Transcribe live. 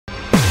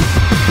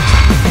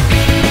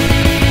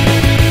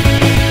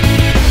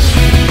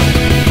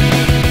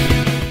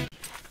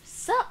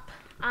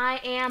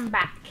am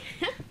back.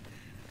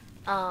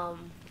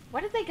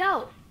 Where did they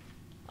go?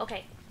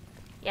 Okay.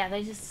 Yeah,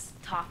 they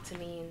just talk to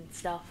me and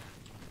stuff.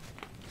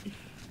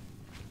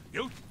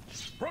 You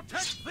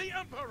protect the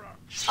Emperor!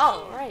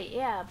 Oh, right,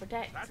 yeah,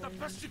 protect. That's the And...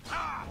 best.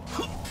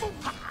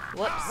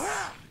 Whoops.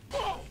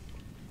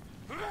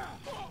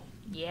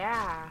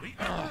 Yeah. The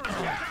Emperor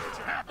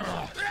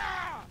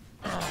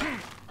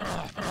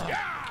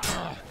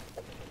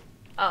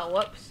Oh,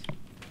 whoops.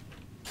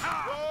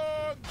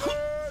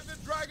 the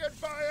dragon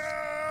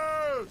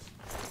fires!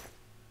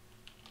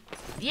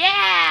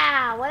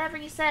 Yeah! Whatever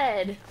you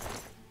said.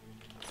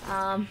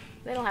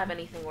 They don't have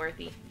anything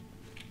worthy.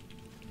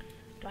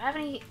 Do I have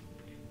any...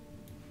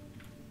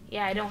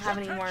 Yeah, I don't have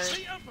any more...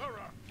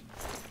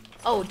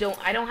 Oh,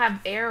 I don't have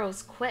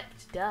arrows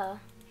equipped, duh.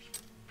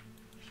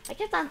 I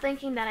kept on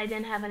thinking that I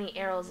didn't have any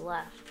arrows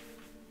left.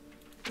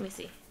 Let me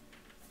see.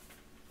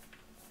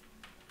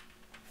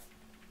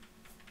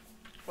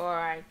 Or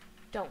I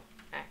don't,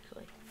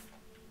 actually.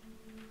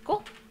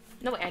 Cool.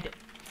 No, wait, I do.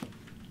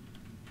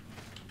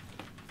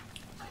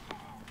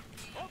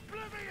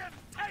 Oblivion,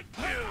 take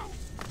you!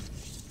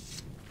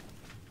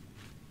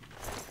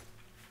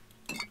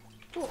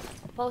 Cool.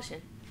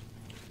 Potion.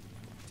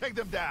 Take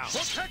them down.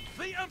 Protect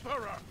the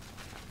Emperor!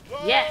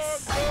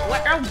 Yes!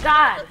 What? Oh,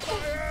 God!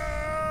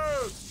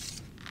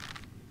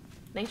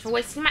 Thanks for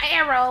wasting my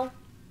arrow.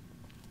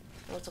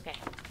 Oh, it's okay.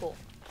 Cool.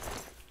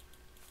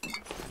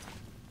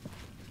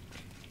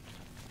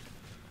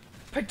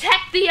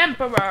 Protect the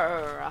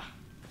Emperor!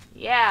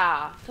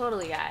 Yeah,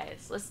 totally,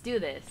 guys. Let's do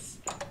this.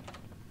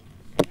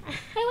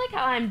 I like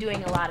how I'm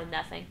doing a lot of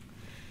nothing.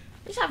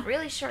 These have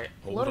really short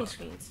loading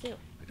screens, too.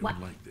 I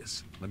don't like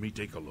this. Let me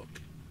take a look.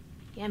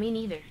 Yeah, me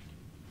neither.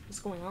 What's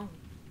going on?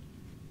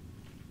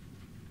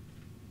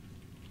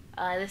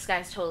 This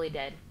guy's totally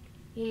dead.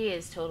 He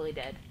is totally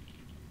dead.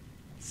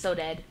 So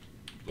dead.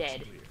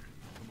 Dead.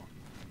 Come on.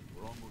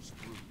 We're almost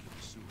through to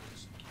the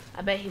sewers.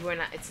 I bet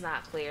it's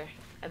not clear.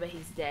 I bet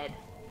he's dead.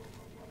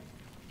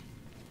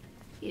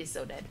 He is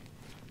so dead.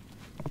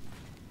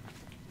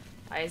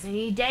 Why isn't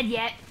he dead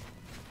yet?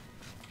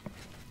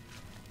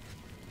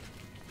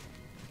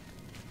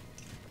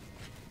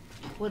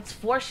 Well, it's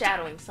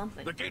foreshadowing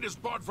something. The gate is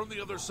barred from the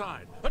other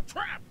side. A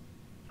trap!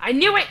 I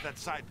knew it! That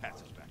side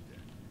passage back there.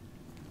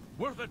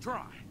 Worth a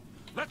try.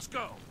 Let's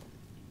go.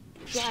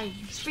 Yeah,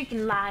 you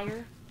freaking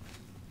liar.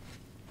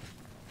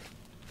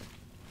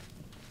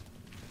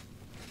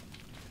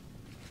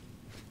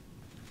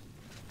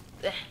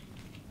 Ugh.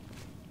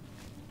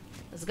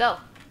 Let's go.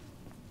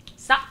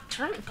 Stop,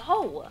 turn,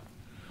 go.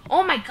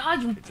 Oh my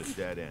God, you... It's a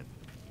dead end.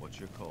 What's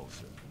your call,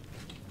 sir?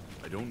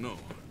 I don't know.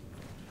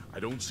 I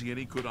don't see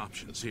any good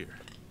options here.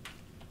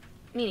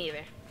 Me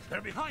neither. They're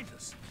behind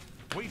us.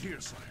 Wait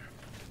here, sire.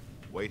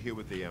 Wait here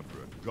with the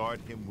Emperor. Guard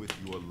him with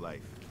your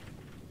life.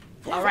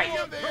 All right.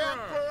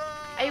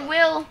 I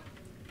will.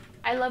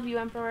 I love you,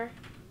 Emperor.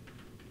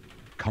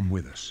 Come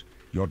with us.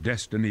 Your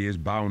destiny is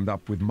bound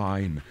up with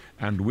mine,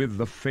 and with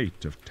the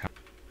fate of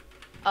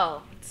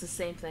Oh, it's the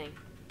same thing.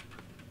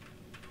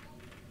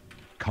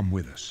 Come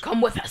with us.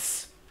 Come with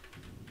us.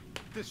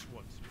 This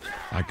one's...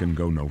 I can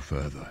go no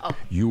further. Oh.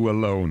 You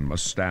alone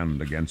must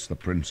stand against the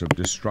Prince of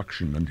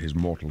Destruction and his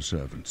mortal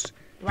servants.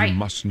 Right. You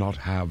must not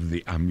have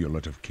the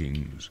Amulet of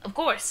Kings. Of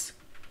course.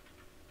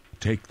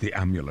 Take the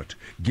amulet.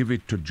 Give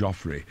it to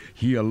Joffrey.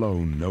 He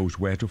alone knows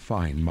where to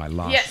find my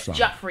last Yes, son.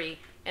 Joffrey.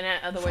 In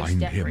other words, Find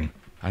Jeffrey. him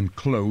and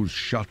close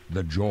shut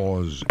the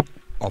jaws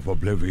of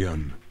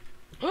Oblivion.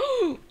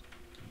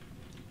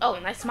 Oh,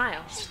 nice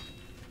smile.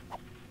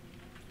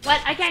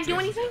 What? I can't do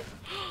anything?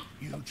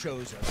 You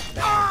chose a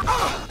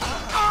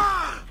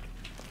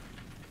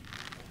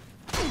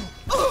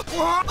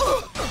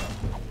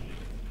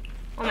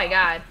Oh my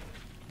God.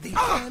 the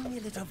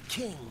Amulet of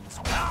Kings.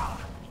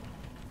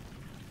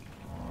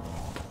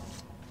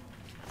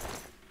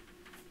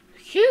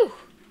 Phew.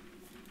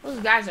 Those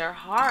guys are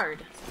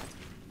hard.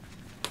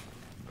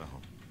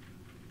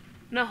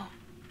 No.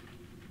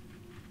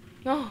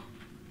 No.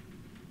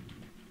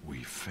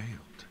 We failed.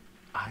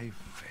 I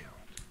failed.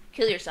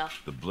 Kill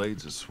yourself. The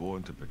Blades are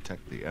sworn to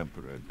protect the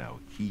Emperor. Now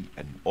he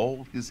and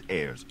all his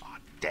heirs are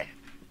dead.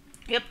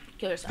 Yep.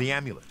 Kill yourself. The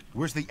amulet.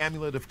 Where's the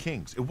Amulet of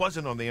Kings? It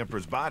wasn't on the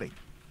Emperor's body.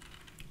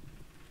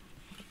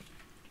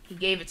 He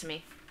gave it to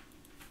me.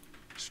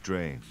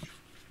 Strange.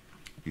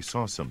 He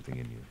saw something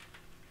in you.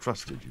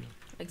 Trusted you.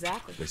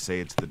 Exactly. They say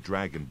it's the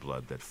dragon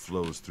blood that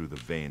flows through the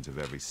veins of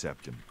every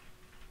septum.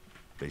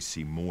 They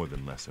see more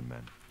than lesser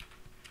men.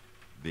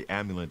 The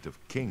Amulet of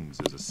Kings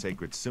is a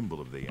sacred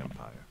symbol of the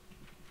Empire.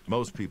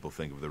 Most people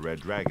think of the red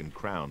dragon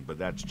crown, but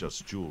that's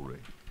just jewelry.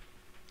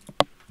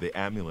 The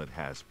amulet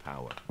has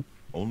power.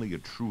 Only a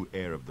true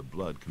heir of the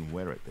blood can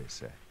wear it, they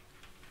say.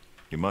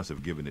 He must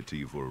have given it to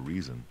you for a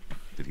reason.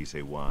 Did he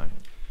say why?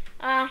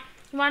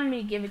 He wanted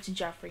me to give it to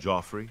Joffrey.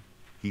 Joffrey?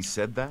 He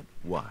said that?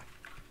 Why?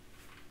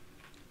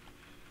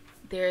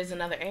 There is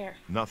another heir.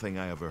 Nothing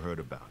I ever heard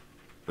about.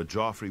 But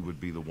Joffrey would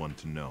be the one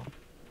to know.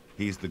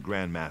 He's the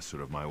Grand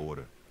Master of my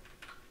order.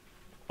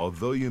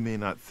 Although you may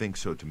not think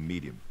so to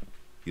meet him,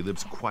 he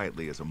lives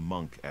quietly as a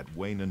monk at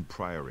Waynon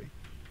Priory.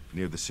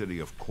 near the city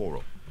of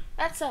Coral.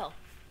 That's so.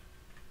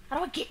 How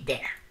do I get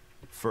there?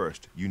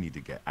 First, you need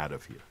to get out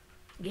of here.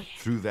 Yeah.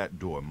 Through that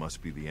door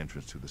must be the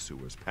entrance to the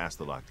sewers, past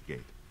the locked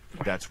gate.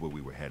 That's where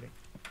we were heading.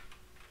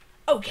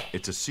 Okay.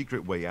 It's a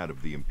secret way out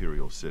of the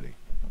Imperial City.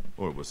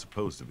 Or it was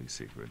supposed to be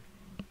secret.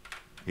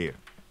 Here,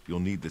 you'll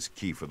need this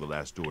key for the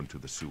last door into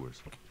the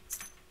sewers.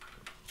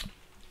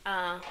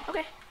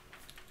 Okay.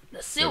 The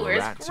There sewers, are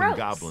rats gross. and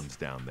goblins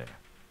down there.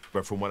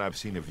 But from what I've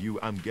seen of you,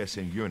 I'm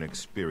guessing you're an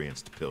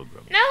experienced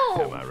pilgrim.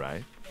 No! Am I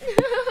right?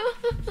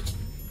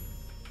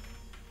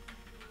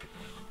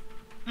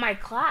 My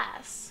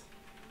class.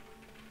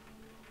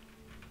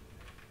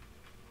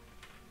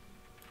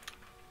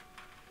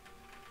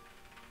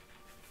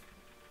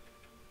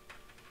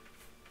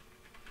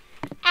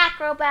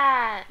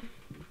 Acrobat.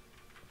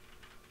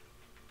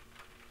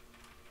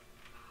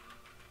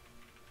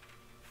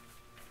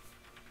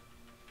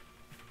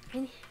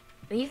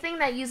 Anything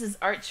that uses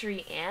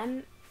archery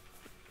and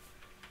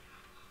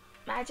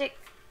magic?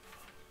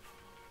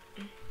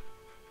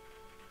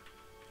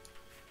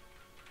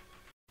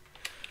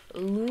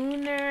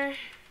 Lunar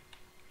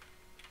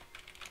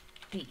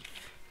thief.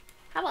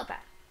 How about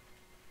that?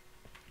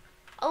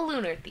 A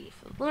lunar thief.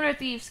 Lunar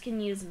thieves can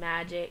use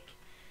magic,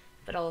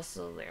 but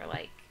also they're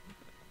like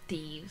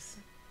thieves.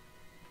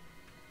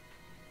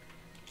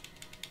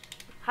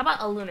 How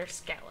about a lunar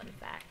scout, in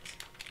fact?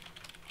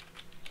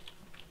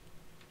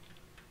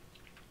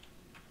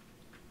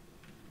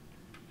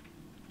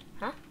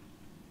 Huh?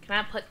 Can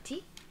I put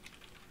T?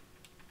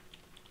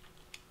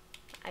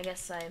 I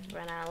guess I've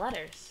run out of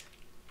letters.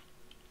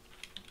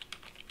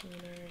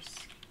 Lunar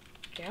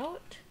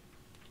scout?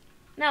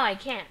 No, I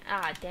can't.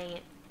 Ah, dang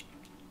it.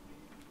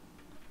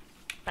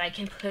 But I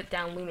can put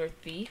down lunar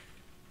thief.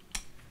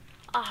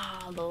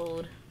 Ah,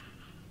 load.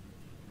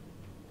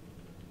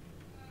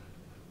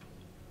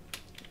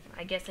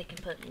 I guess I can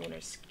put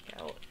lunar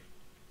scout.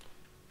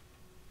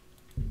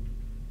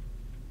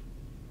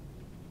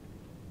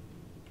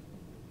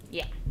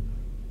 Yeah.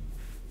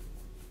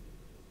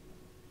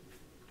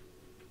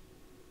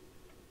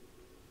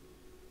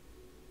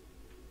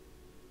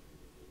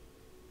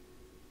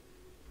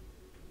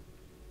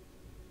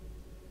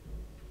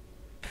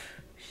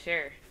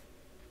 Sure.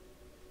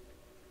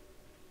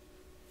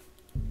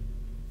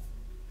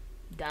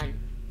 Done.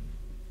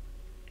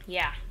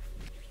 Yeah.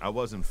 I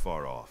wasn't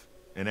far off.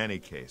 In any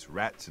case,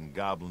 rats and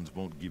goblins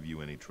won't give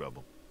you any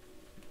trouble.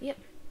 Yep.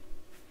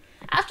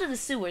 After the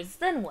sewers,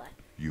 then what?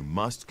 You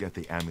must get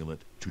the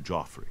amulet to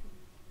Joffrey.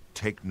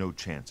 Take no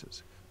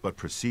chances, but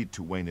proceed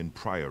to Wayne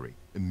Priory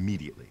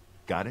immediately.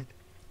 Got it?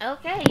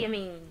 Okay, I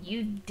mean,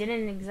 you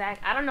didn't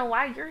I don't know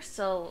why you're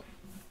so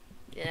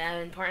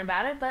important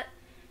about it, but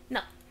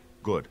no.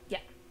 Good. Yeah.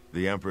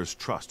 The Emperor's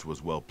trust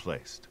was well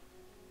placed.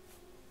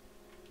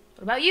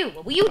 What about you?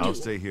 What will you do? I'll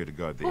stay here to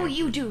guard the What will Emperor's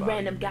you do, body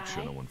random and make sure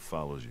guy? no one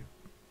follows you.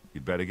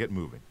 You'd better get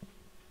moving.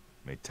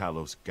 May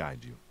Talos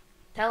guide you.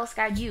 Tell us,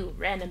 guide you,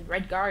 random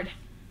red guard.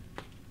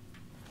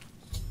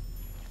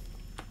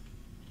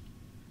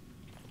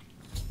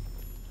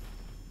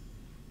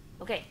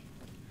 Okay,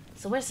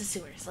 so where's the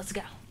sewers? Let's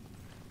go.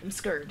 I'm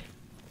scared.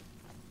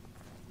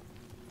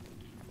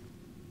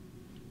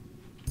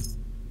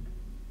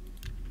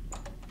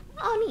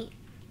 Oh, neat.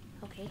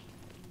 Okay.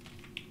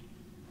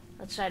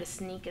 Let's try to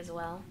sneak as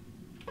well.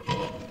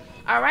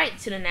 Alright,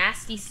 to the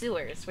nasty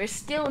sewers. We're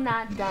still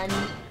not done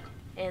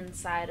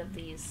inside of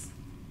these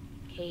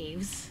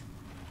caves.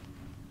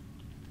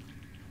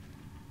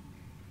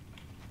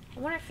 I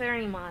wonder if there are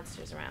any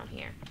monsters around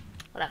here.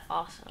 What have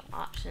also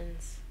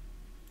options?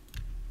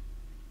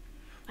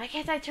 Why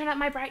can't I turn up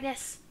my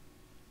brightness?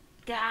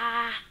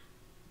 Gah!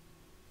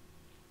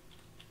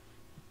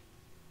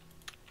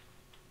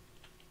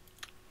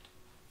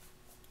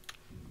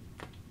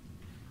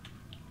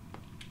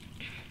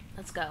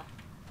 Let's go.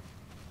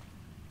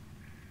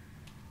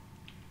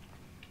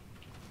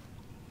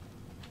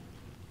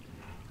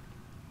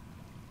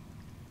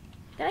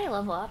 Did I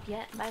level up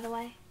yet, by the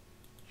way?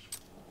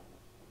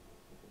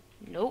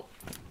 Nope.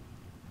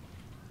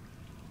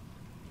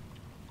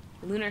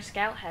 Lunar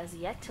Scout has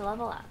yet to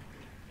level up.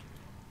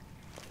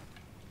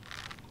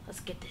 Let's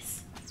get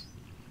this.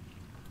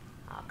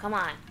 Oh, come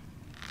on.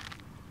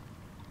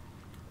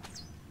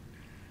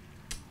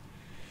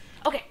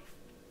 Okay.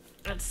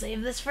 Let's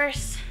save this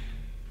first.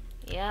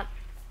 Yep.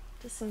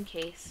 Just in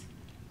case.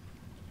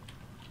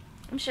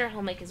 I'm sure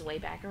he'll make his way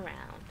back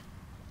around.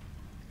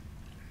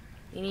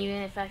 And even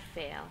if I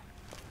fail.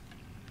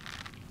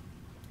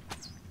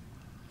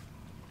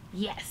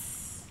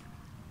 Yes.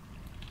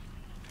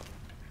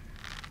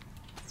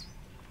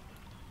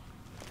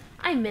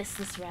 I miss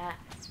this rat.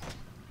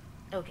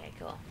 Okay,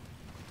 cool.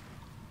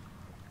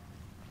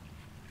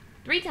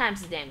 3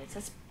 times the damage.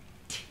 That's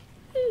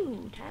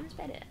 2 times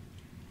better.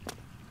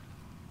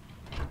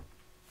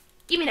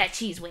 Give me that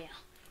cheese whale.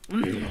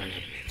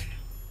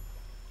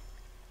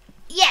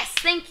 Yes,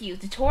 thank you.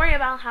 Tutorial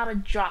about how to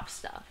drop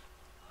stuff.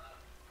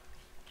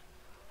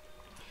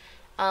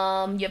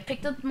 You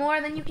picked up more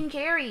than you can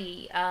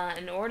carry.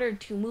 In order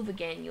to move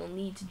again, you'll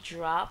need to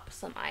drop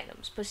some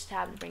items. Push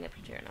tab to bring up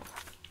your journal.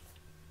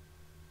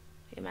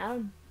 The amount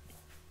of...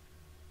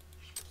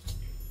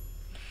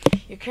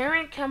 Your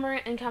current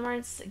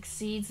encumbrance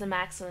exceeds the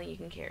maximum you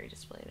can carry.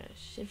 Display to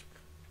shift.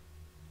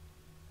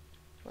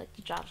 Like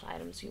the drops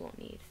items you won't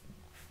need.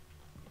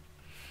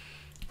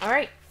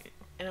 Alright.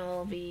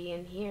 It'll be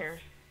in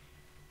here.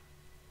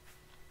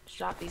 Let's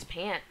drop these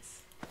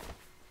pants.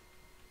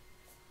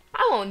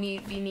 I won't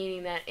be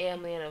needing that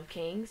Amulet of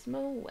Kings. No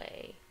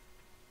way.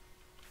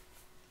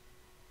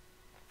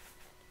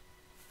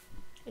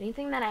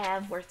 Anything that I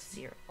have worth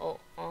 0.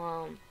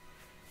 Oh,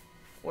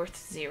 worth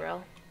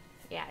 0.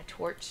 Yeah,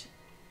 torch.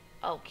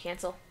 Oh,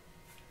 cancel.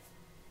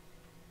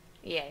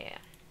 Yeah.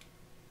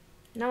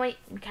 No, wait,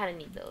 we kind of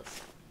need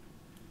those.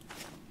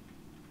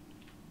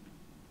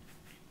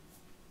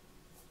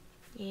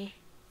 Yeah.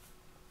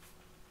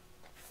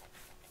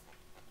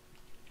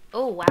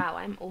 Oh, wow,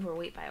 I'm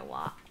overweight by a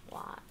lot.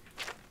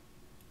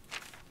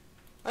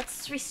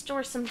 Let's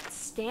restore some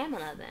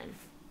stamina, then.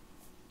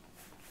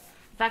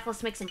 In fact,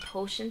 let's make some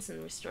potions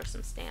and restore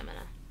some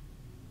stamina.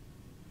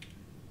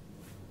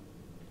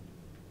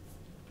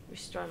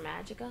 Restore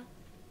Magica.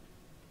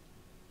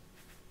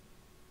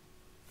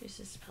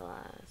 Resist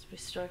plus.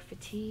 Restore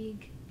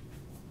fatigue.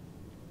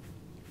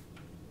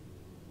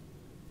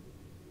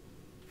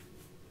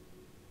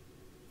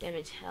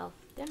 Damage health.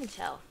 Damage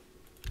health.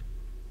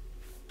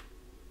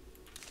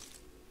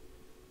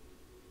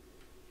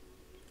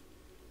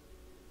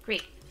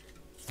 Great.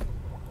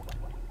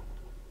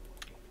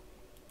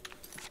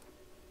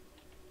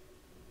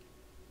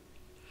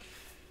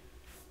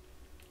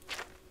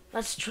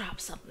 Let's drop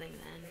something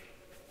then.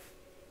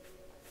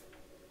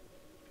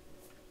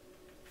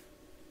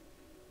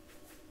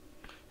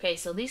 Okay,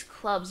 so these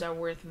clubs are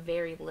worth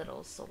very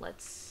little, so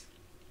let's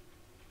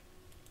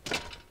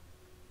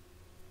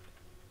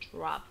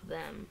drop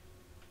them.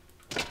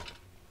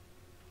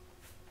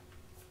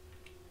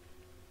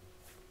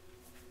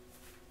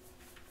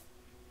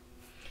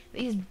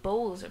 These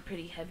bows are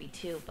pretty heavy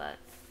too, but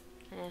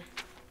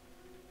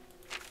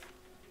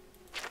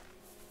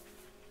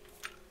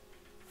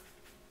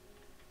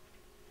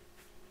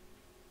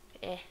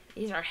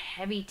these are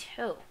heavy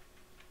too.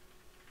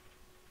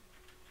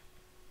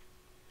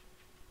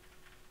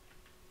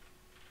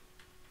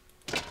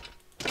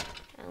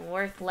 And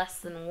worth less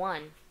than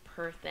 1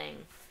 per thing.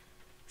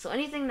 So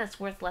anything that's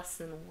worth less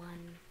than 1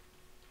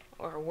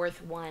 or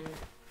worth 1,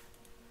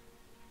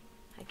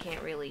 I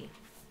can't really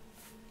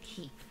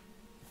keep.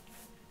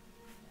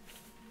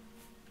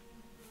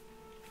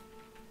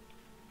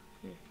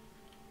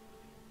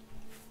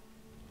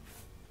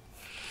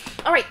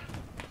 Alright.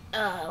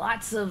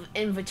 Lots of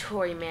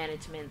inventory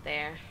management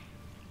there.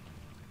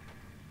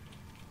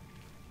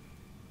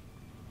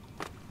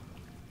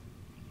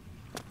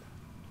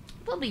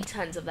 There'll be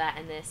tons of that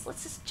in this.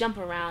 Let's just jump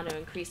around and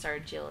increase our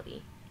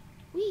agility.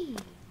 Whee!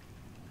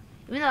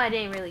 Even though I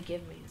didn't really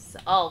give me...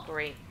 Oh,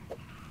 great.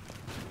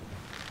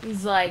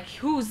 He's like,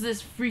 who's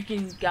this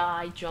freaking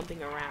guy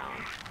jumping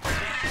around?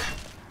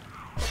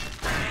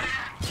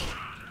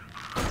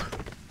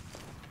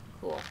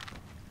 Cool.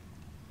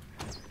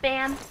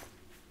 Bam!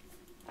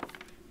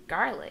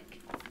 Garlic.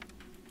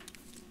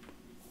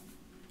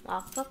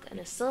 Lockbook and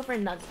a silver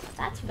nugget.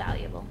 That's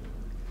valuable.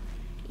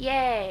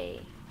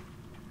 Yay!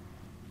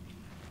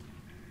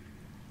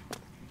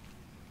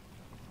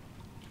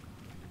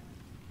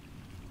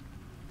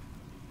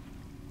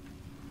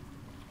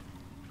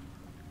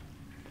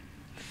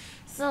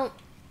 So,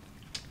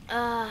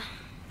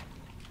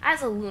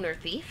 as a lunar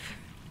thief...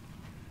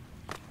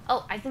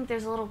 Oh, I think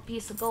there's a little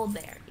piece of gold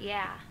there.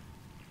 Yeah.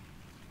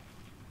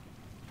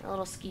 A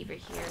little skeever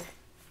here.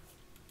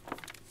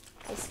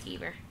 Hey,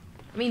 skeever.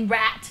 I mean,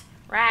 rat!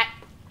 Rat!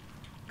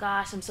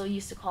 Gosh, I'm so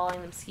used to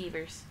calling them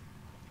skeevers.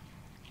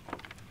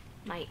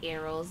 My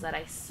arrows that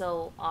I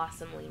so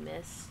awesomely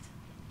missed.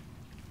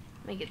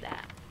 Let me get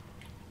that.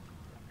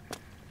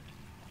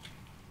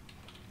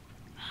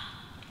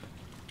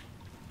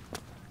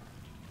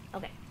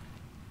 Okay.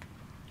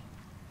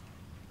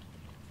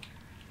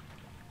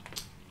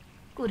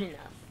 Good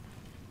enough.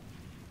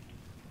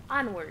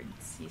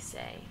 Onwards, you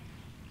say.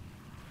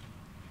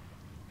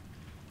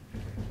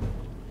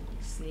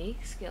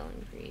 Sneak skill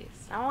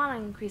increase. I want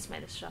to increase my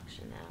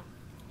destruction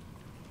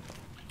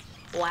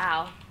now.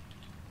 Wow.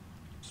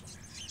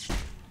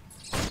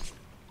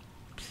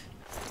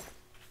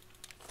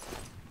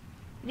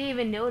 You didn't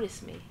even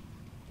notice me.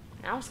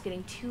 Now it's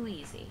getting too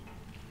easy.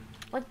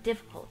 What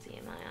difficulty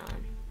am I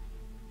on?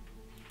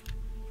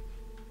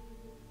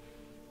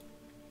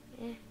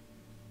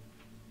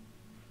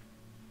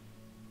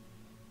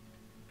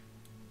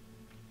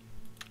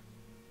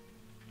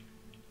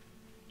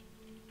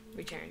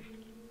 Return.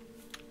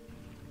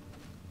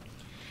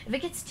 If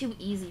it gets too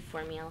easy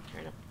for me, I'll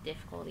turn up the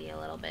difficulty a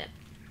little bit.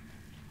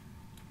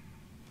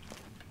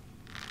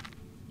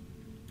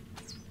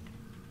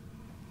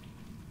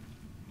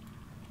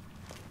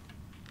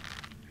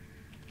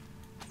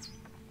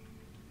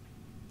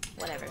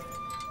 Whatever.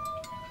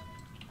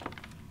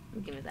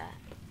 Give me that.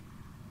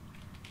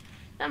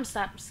 I'm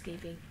stop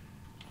escaping.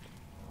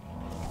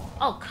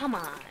 Oh, come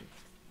on.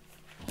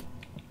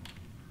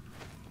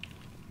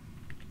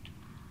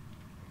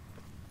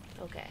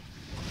 Okay.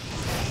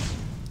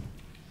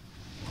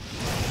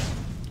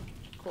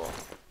 Cool.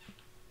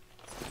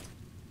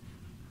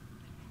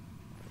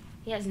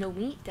 He has no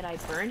meat? Did I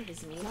burn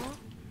his meat off?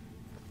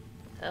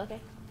 Okay.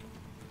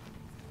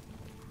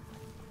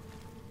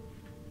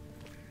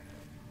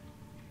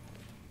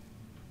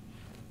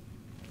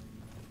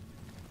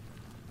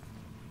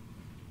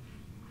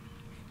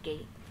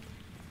 Gate.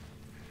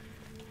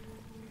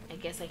 I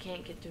guess I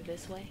can't get through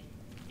this way.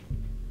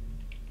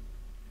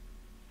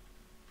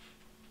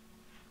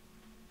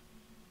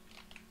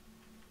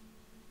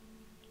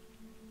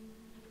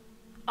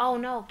 Oh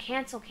no,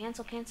 cancel,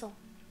 cancel, cancel.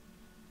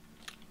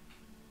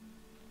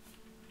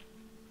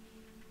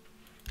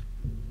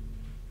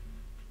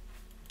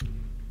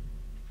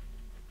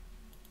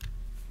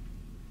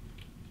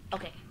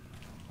 Okay.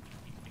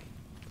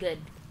 Good.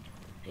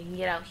 I can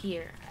get out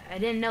here. I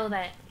didn't know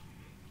that.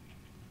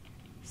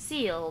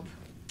 Sealed.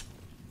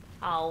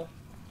 Oh.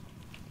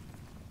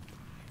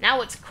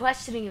 Now it's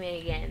questioning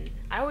me again.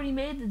 I already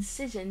made the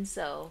decision,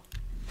 so.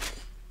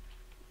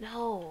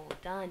 No,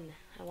 done.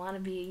 I wanna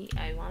be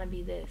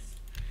this.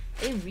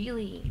 They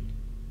really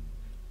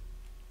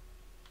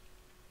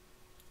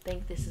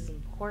think this is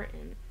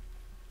important.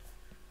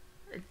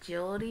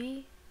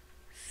 Agility,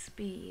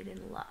 speed,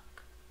 and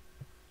luck.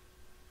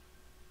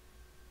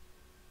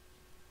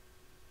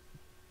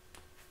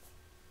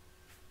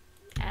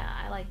 Yeah,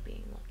 I like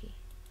being lucky.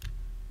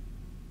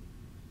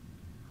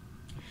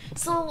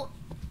 So,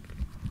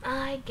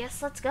 I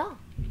guess let's go.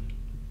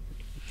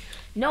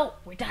 No,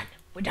 we're done.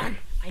 We're done.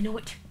 I know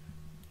it.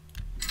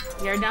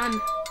 We are done.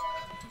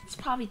 This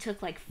probably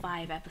took like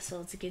 5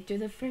 episodes to get through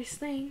the first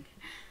thing.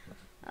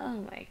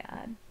 Oh my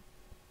god.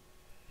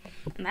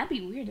 And that'd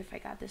be weird if I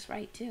got this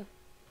right too.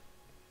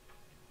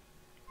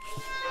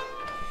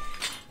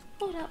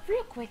 Hold up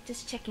real quick,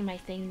 just checking my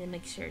thing to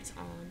make sure it's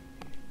on.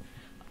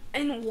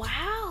 And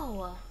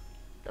wow!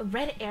 The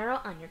red arrow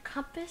on your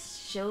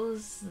compass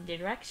shows the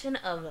direction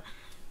of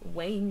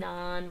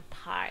Waynon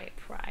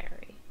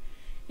Priory.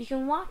 You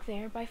can walk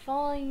there by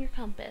following your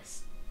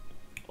compass,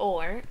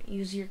 or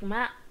use your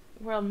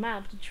world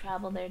map to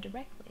travel there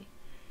directly.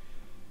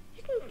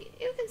 You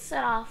can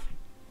set off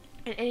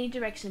in any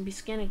direction,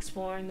 begin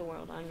exploring the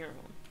world on your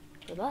own.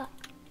 Good luck.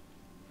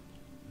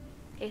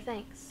 Okay,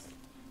 thanks.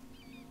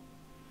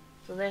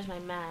 So there's my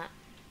map.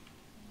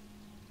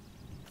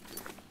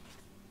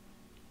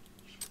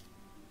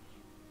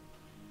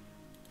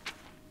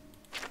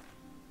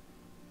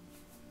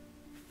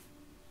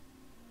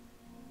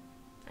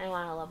 I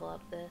want to level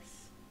up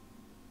this.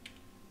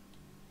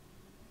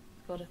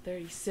 Go to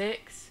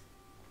 36.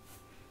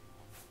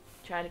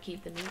 Try to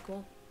keep them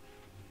equal.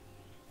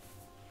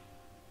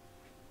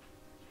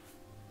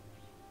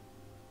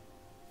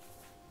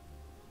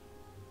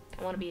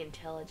 I want to be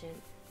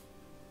intelligent.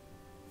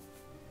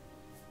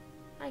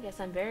 I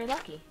guess I'm very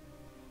lucky.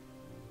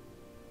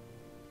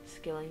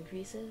 Skill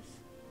increases.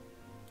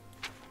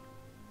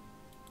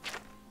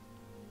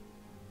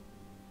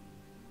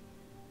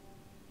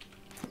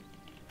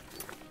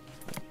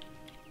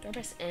 Do I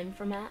press M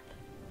for map?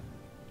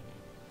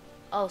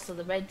 Oh, so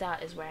the red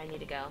dot is where I need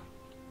to go.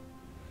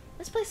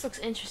 This place looks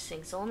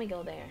interesting, so let me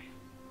go there.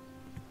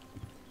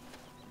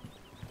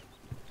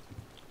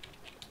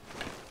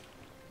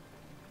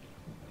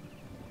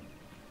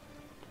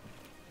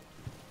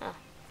 Oh,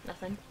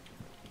 nothing.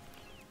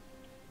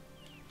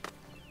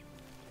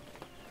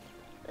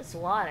 This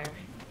water.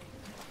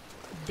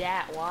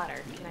 Dat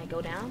water. Can I go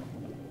down?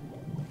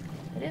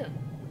 I do.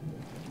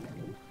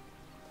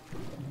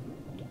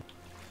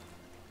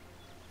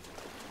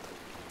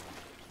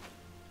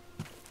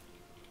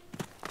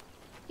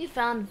 You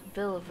found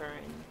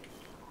Villiverin.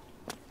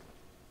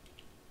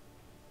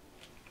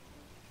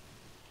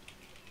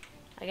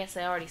 I guess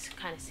they already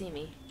kind of see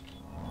me.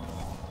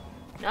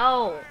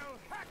 No!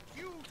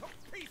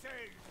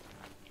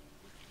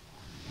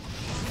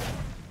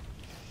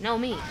 No,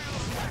 me.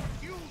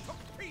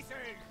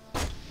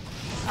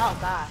 Oh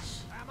gosh.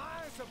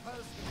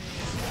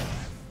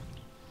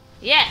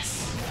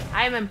 Yes!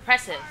 I am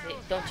impressive,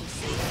 don't you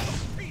see?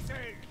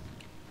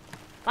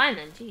 Fine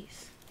then,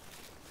 jeez.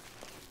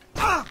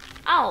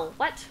 Oh,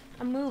 what?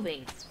 I'm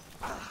moving.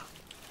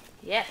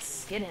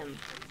 Yes, get him.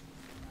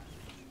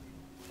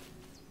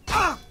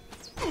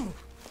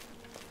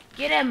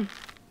 Get him!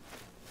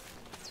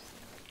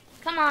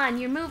 Come on,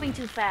 you're moving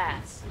too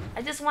fast.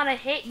 I just want to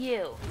hit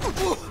you.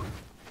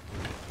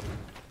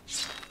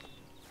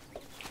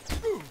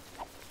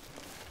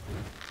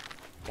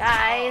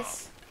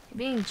 Guys, you're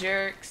being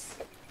jerks.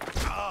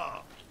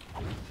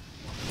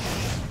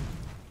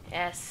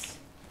 Yes.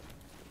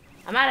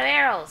 I'm out of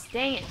arrows.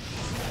 Dang it.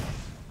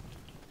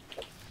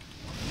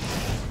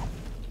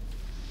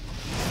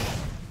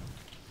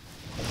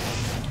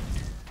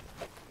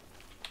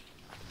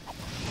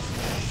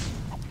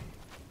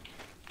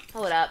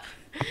 Hold up.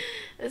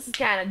 This is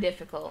kind of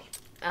difficult.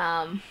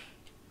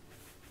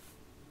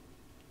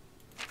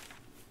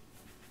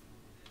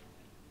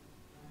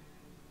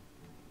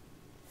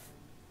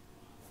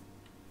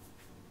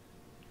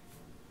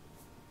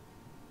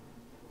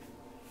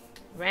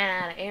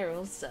 Ran out of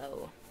arrows,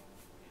 so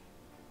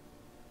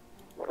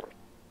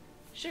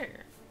Sure.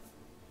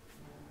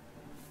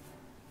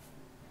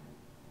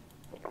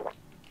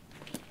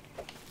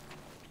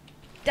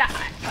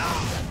 Die!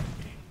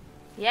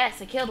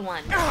 Yes, I killed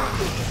one.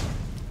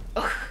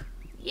 Ugh.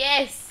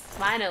 Yes!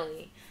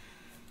 Finally.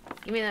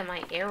 Give me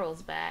my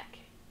arrows back.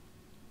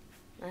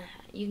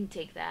 You can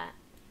take that.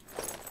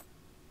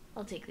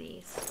 I'll take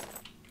these.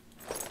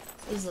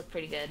 These look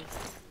pretty good.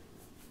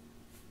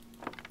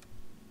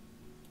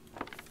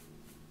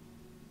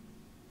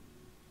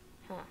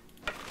 Huh.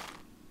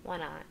 Why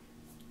not?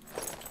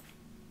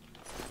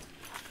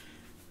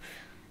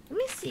 Let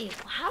me see.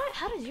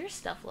 How does your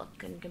stuff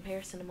look in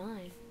comparison to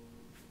mine?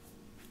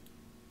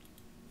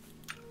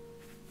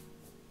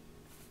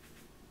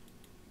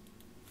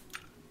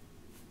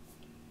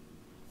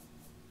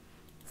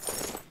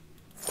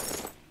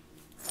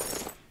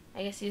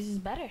 I guess yours is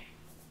better.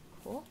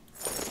 Cool.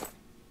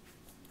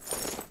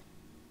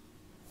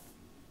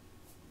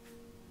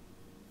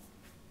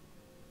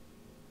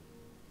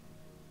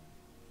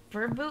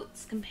 Fur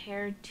boots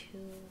compared to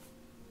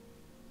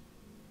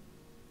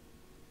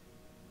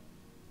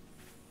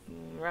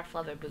rough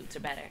leather boots are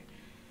better,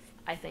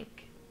 I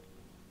think.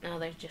 No,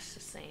 they're just the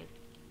same.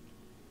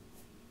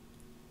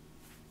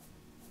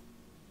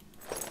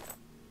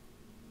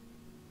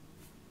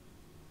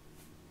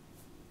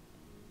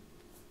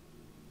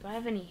 Do I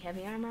have any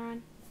heavy armor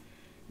on?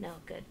 No,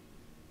 good.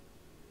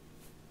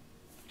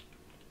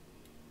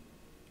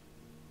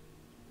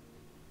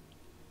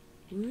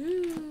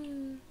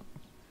 Woo!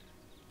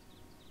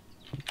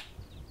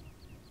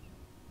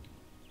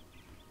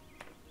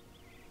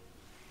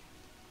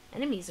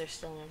 Enemies are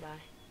still nearby.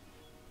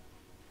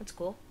 That's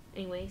cool.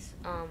 Anyways,